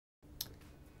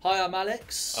Hi, I'm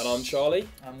Alex. And I'm Charlie.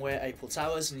 And we're April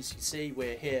Towers, and as you can see,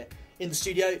 we're here in the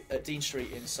studio at Dean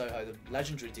Street in Soho, the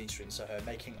legendary Dean Street in Soho,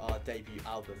 making our debut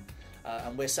album.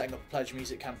 And we're setting up a Pledge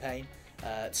Music campaign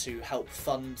to help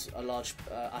fund a large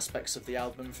aspects of the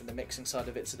album, from the mixing side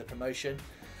of it to the promotion.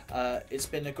 It's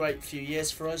been a great few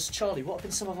years for us. Charlie, what have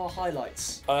been some of our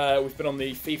highlights? We've been on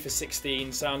the FIFA 16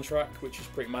 soundtrack, which was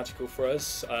pretty magical for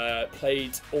us.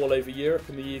 Played all over Europe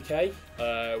and the UK.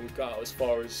 We've got out as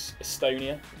far as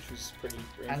Estonia, which was pretty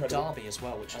and incredible. Derby as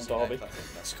well, which and is Derby.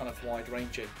 That's kind of wide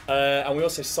ranging. And we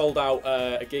also sold out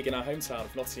a gig in our hometown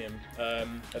of Nottingham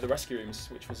at the Rescue Rooms,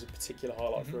 which was a particular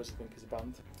highlight for us, I think, as a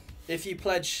band. If you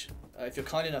pledge, if you're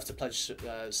kind enough to pledge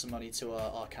some money to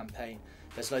our campaign,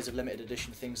 there's loads of limited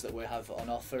edition things that we have on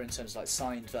offer in terms of like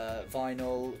signed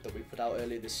vinyl that we put out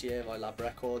earlier this year by Lab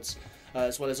Records,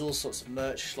 as well as all sorts of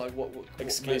merch like what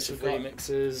exclusive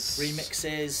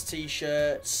remixes,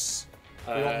 t-shirts,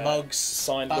 we want mugs,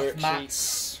 signed bath lyric mats.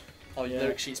 sheets. Oh, yeah.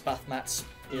 Lyric sheets, bath mats,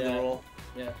 either Yeah. or.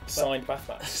 Yeah, signed bath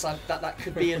mats. That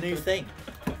could be a new thing.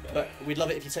 But we'd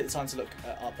love it if you take the time to look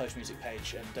at our Pledge Music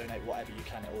page and donate whatever you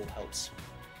can. It all helps.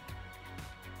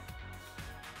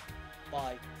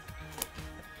 Bye.